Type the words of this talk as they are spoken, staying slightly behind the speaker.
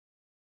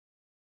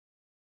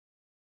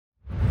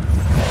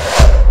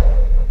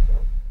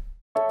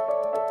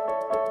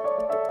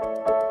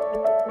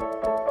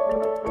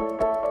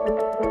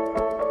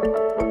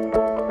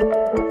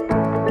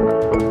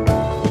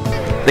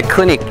The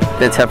clinic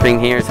that's happening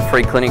here is a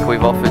free clinic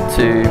we've offered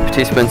to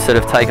participants that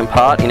have taken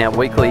part in our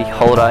weekly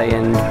holiday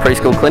and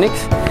preschool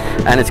clinics,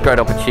 and it's a great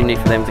opportunity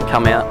for them to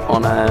come out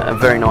on a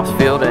very nice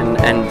field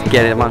and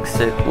get amongst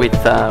it with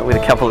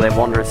a couple of their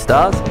Wanderers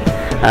stars.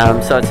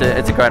 So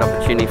it's a great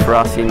opportunity for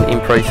us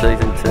in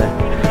pre-season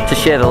to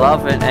share the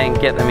love and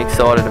get them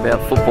excited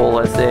about football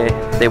as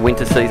their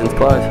winter seasons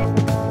close.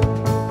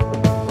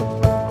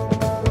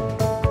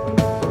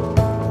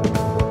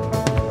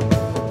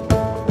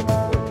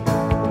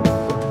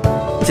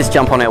 Just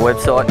jump on our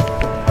website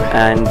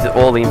and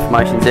all the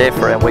information's there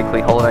for our weekly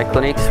holiday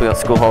clinics. We've got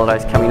school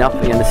holidays coming up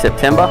at the end of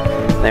September.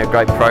 They're a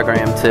great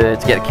program to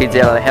get the kids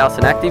out of the house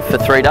and active for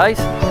 3 days,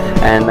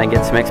 and they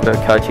get some expert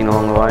coaching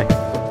along the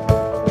way.